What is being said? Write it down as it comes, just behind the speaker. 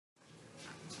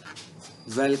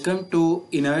Welcome to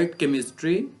Inert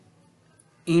Chemistry.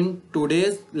 In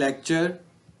today's lecture,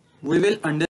 we will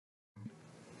understand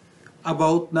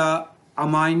about the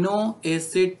amino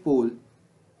acid pool.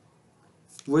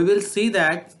 We will see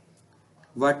that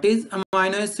what is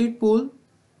amino acid pool,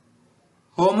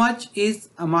 how much is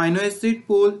amino acid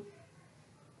pool,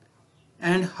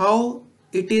 and how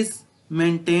it is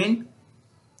maintained.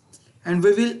 And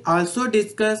we will also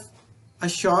discuss a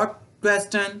short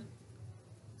question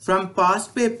from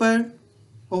past paper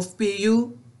of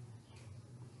PU,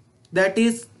 that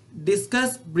is,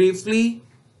 discuss briefly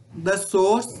the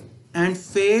source and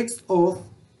fates of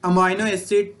amino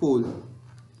acid pool.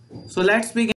 So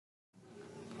let's begin.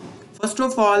 First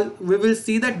of all, we will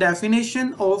see the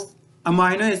definition of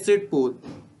amino acid pool.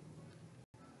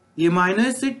 The amino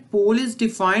acid pool is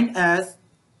defined as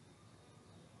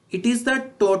it is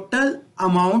the total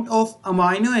amount of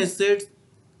amino acids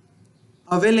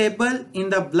available in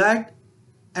the blood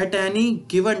at any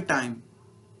given time.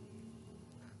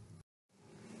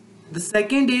 The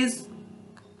second is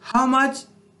how much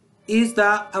is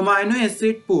the amino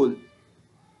acid pool?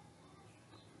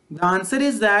 The answer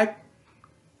is that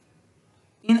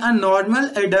in a normal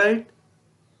adult,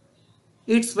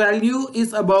 its value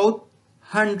is about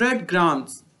 100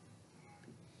 grams.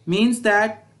 Means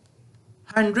that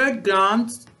 100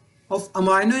 grams of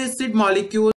amino acid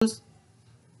molecules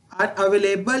are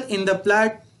available in the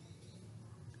blood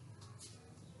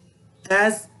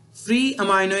as free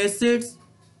amino acids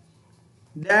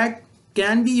that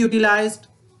can be utilized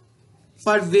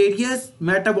for various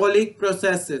metabolic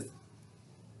processes.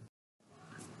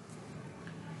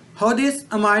 How this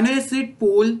amino acid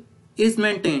pool is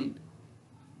maintained?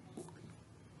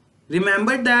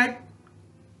 Remember that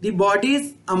the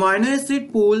body's amino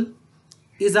acid pool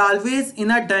is always in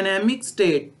a dynamic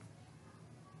state.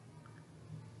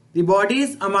 The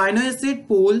body's amino acid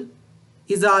pool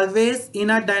is always in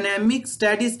a dynamic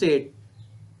steady state.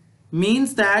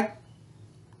 Means that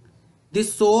the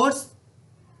source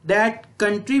that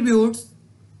contributes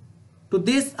to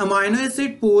this amino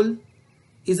acid pool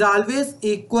is always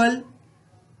equal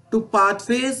to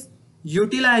pathways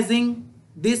utilizing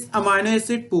this amino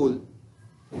acid pool.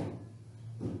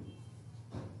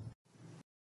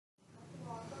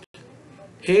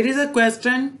 Here is a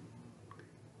question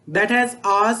that has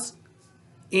asked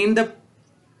in the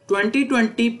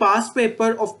 2020 past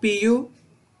paper of PU.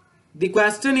 The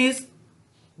question is,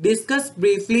 discuss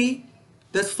briefly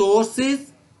the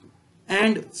sources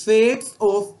and fates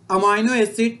of amino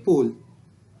acid pool.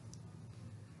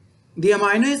 The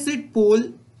amino acid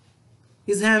pool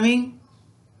is having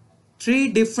three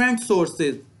different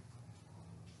sources.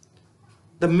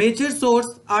 The major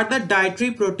source are the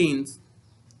dietary proteins.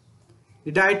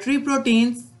 The dietary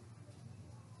proteins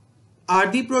are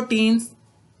the proteins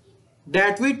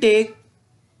that we take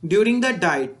during the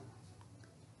diet.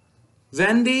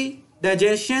 When the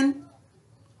digestion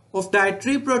of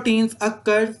dietary proteins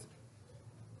occurs,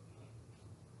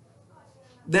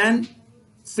 then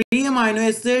free amino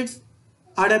acids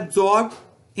are absorbed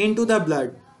into the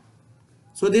blood.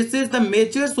 So this is the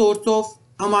major source of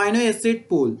amino acid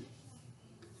pool.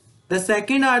 The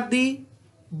second are the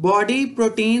body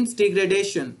proteins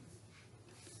degradation.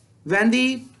 When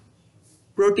the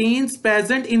proteins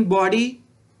present in body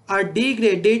are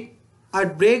degraded or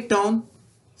break down,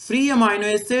 free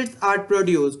amino acids are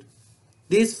produced.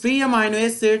 These free amino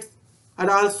acids are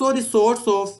also the source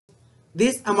of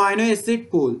this amino acid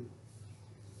pool.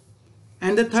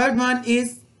 And the third one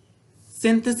is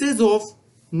synthesis of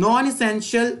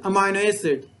non-essential amino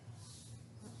acids.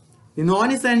 The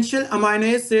non-essential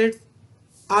amino acids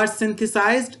are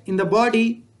synthesized in the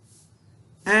body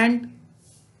and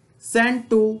sent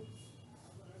to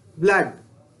blood.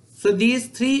 So these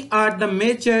three are the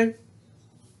major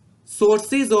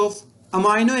sources of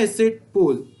amino acid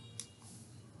pool.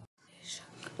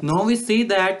 Now we see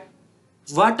that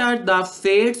what are the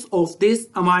fates of this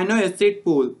amino acid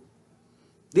pool.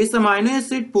 This amino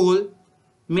acid pool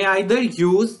may either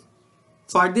use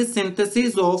for the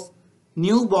synthesis of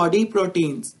new body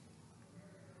proteins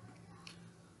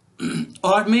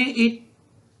or may it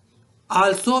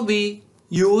also be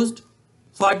used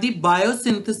for the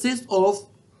biosynthesis of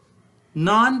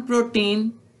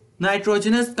non-protein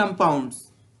nitrogenous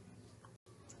compounds.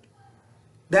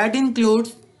 That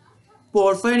includes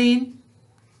porphyrin,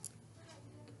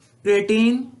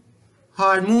 creatine,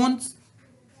 hormones,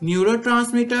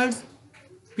 neurotransmitters,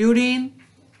 purine,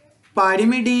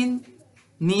 pyrimidine,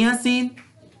 niacin,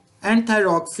 and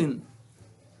thyroxine.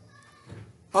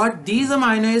 Or these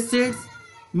amino acids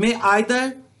may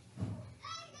either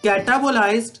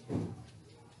catabolized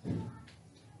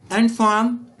and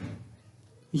form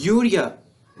urea.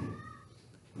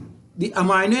 The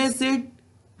amino acid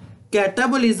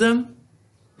catabolism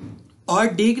or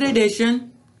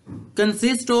degradation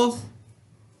consists of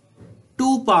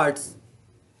two parts.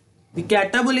 The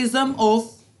catabolism of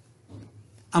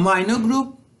amino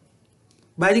group.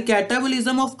 By the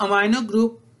catabolism of amino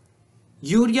group,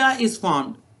 urea is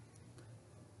formed,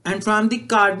 and from the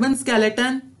carbon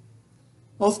skeleton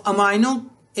of amino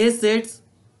acids,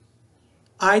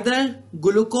 either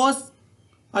glucose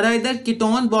or either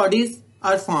ketone bodies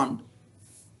are formed.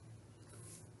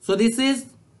 So these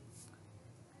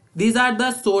are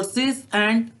the sources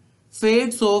and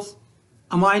fates of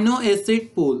amino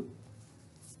acid pool.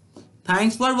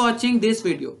 Thanks for watching this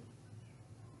video.